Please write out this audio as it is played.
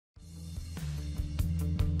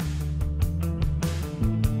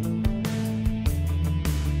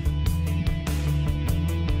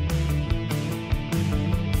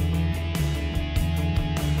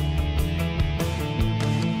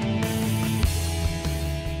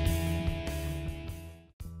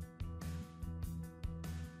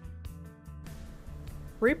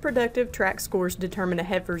Reproductive tract scores determine a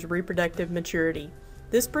heifer's reproductive maturity.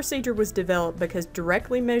 This procedure was developed because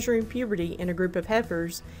directly measuring puberty in a group of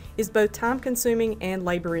heifers is both time-consuming and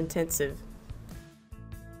labor-intensive.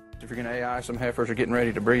 If you're going to AI some heifers or getting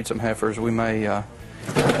ready to breed some heifers, we may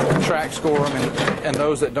tract score them, and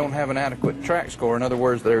those that don't have an adequate tract score, in other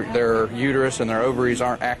words, their uterus and their ovaries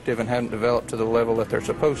aren't active and haven't developed to the level that they're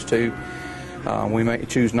supposed to, we may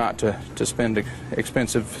choose not to spend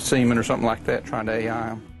expensive semen or something like that trying to AI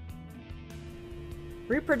them.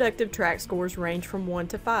 Reproductive tract scores range from 1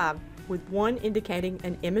 to 5, with 1 indicating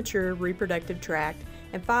an immature reproductive tract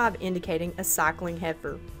and 5 indicating a cycling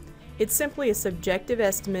heifer. It's simply a subjective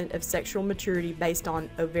estimate of sexual maturity based on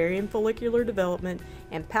ovarian follicular development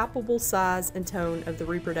and palpable size and tone of the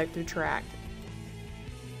reproductive tract.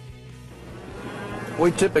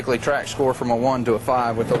 We typically tract score from a 1 to a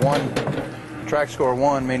 5, with a 1 tract score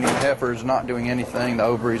 1 meaning the heifer is not doing anything, the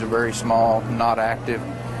ovaries are very small, not active,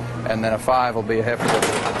 and then a 5 will be a heifer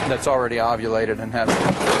that's already ovulated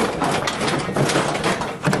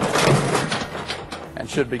and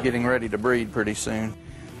should be getting ready to breed pretty soon.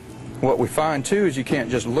 What we find too is you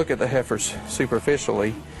can't just look at the heifers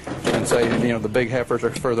superficially and say, you know, the big heifers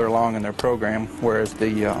are further along in their program, whereas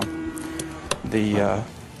the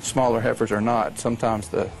smaller heifers are not. Sometimes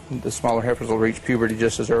the smaller heifers will reach puberty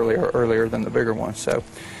just as early or earlier than the bigger ones. So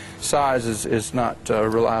size is not a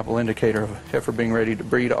reliable indicator of a heifer being ready to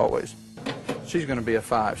breed always. She's going to be a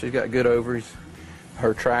 5. She's got good ovaries.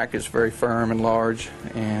 Her tract is very firm and large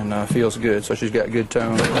and feels good, so she's got good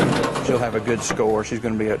tone. She'll have a good score. She's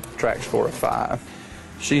going to be a tract score of 5.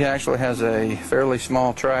 She actually has a fairly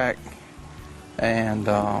small tract, and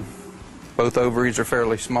both ovaries are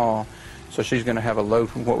fairly small, so she's going to have a low,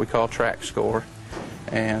 what we call tract score,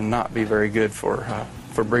 and not be very good for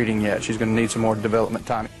breeding yet. She's going to need some more development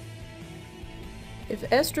time. If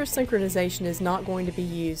estrus synchronization is not going to be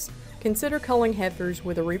used, consider culling heifers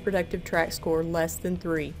with a reproductive tract score less than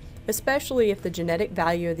 3, especially if the genetic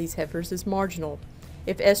value of these heifers is marginal.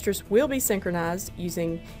 If estrus will be synchronized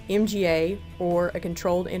using MGA or a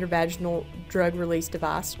controlled intravaginal drug release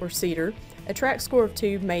device, or CIDR, a tract score of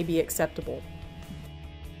 2 may be acceptable.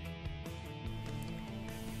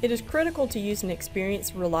 It is critical to use an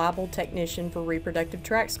experienced, reliable technician for reproductive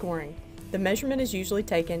tract scoring. The measurement is usually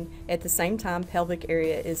taken at the same time pelvic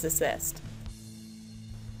area is assessed.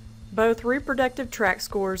 Both reproductive tract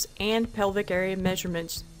scores and pelvic area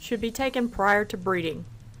measurements should be taken prior to breeding.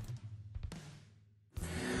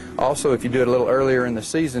 Also, if you do it a little earlier in the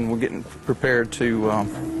season, we're getting prepared to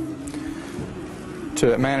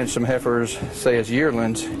manage some heifers, say as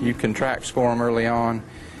yearlings. You can tract score them early on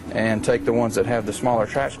and take the ones that have the smaller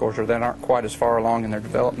tract scores or that aren't quite as far along in their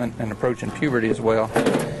development and approaching puberty as well,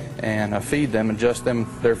 and feed them, adjust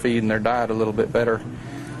their feed and their diet a little bit better.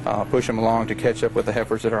 Push them along to catch up with the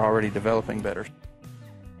heifers that are already developing better.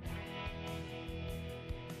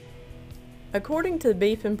 According to the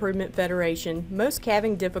Beef Improvement Federation, most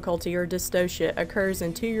calving difficulty or dystocia occurs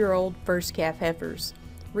in 2-year-old first calf heifers.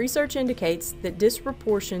 Research indicates that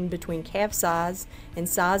disproportion between calf size and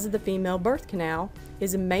size of the female birth canal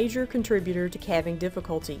is a major contributor to calving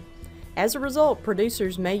difficulty. As a result,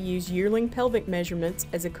 producers may use yearling pelvic measurements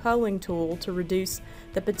as a culling tool to reduce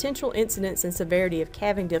the potential incidence and severity of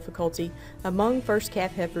calving difficulty among first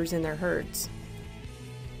calf heifers in their herds.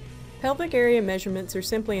 Pelvic area measurements are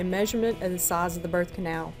simply a measurement of the size of the birth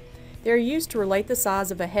canal. They are used to relate the size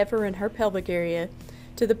of a heifer and her pelvic area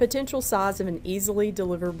to the potential size of an easily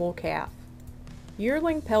deliverable calf.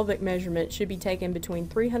 Yearling pelvic measurement should be taken between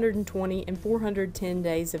 320 and 410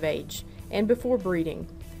 days of age and before breeding.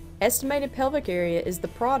 Estimated pelvic area is the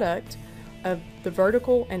product of the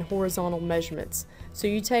vertical and horizontal measurements. So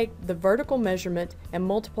you take the vertical measurement and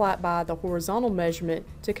multiply it by the horizontal measurement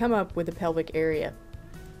to come up with the pelvic area.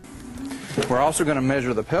 We're also going to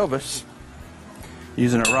measure the pelvis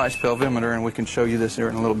using a Rice pelvimeter, and we can show you this here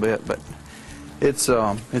in a little bit, but it's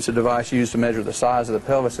a device used to measure the size of the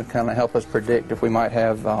pelvis and kind of help us predict if we might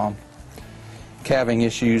have calving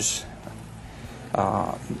issues.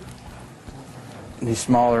 These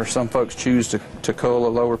smaller, some folks choose to cull a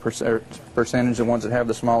lower percentage, the ones that have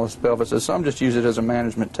the smallest pelvises. Some just use it as a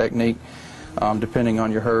management technique, depending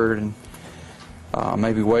on your herd, and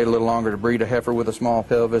maybe wait a little longer to breed a heifer with a small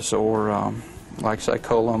pelvis, or like say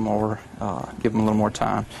cull them, or give them a little more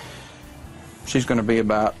time. She's going to be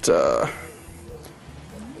about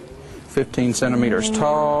 15 centimeters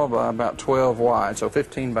tall by about 12 wide, so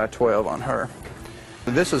 15 by 12 on her.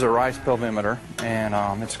 This is a Rice pelvimeter,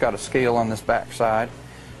 and it's got a scale on this back side,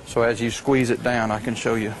 so as you squeeze it down, I can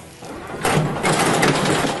show you.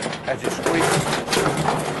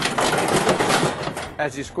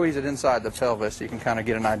 As you squeeze it inside the pelvis, you can kind of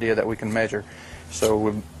get an idea that we can measure.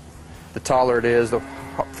 So the taller it is, the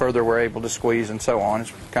further we're able to squeeze and so on.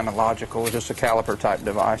 It's kind of logical. It's just a caliper type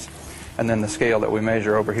device. And then the scale that we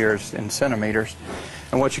measure over here is in centimeters.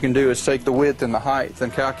 And what you can do is take the width and the height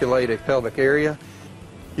and calculate a pelvic area.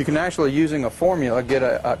 You can actually, using a formula,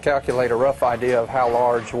 calculate a rough idea of how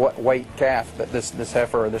large, what weight calf that this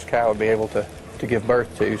heifer or this cow would be able to give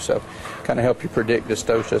birth to, so kind of help you predict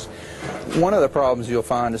dystocias. One of the problems you'll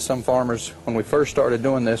find is some farmers, when we first started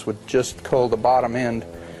doing this, would just cull the bottom end,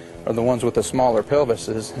 or the ones with the smaller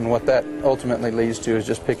pelvises, and what that ultimately leads to is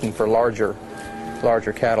just picking for larger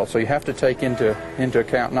cattle. So you have to take into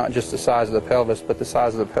account not just the size of the pelvis, but the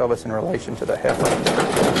size of the pelvis in relation to the heifer,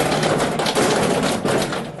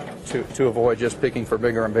 to avoid just picking for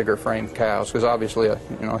bigger and bigger framed cows, because obviously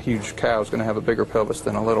a huge cow is going to have a bigger pelvis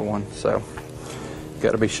than a little one. So you've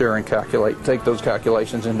got to be sure and take those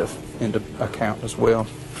calculations into account as well.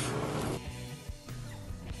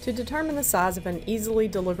 To determine the size of an easily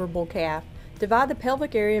deliverable calf, divide the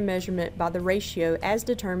pelvic area measurement by the ratio as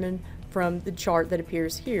determined from the chart that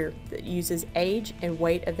appears here that uses age and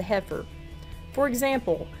weight of the heifer. For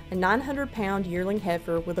example, a 900-pound yearling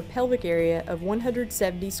heifer with a pelvic area of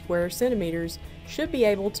 170 square centimeters should be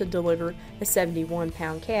able to deliver a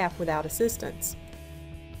 71-pound calf without assistance.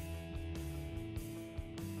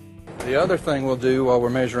 The other thing we'll do while we're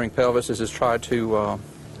measuring pelvises is try to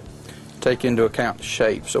take into account the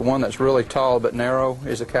shape. So one that's really tall but narrow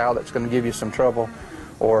is a cow that's going to give you some trouble,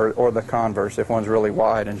 or the converse. If one's really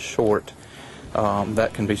wide and short,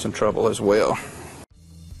 that can be some trouble as well.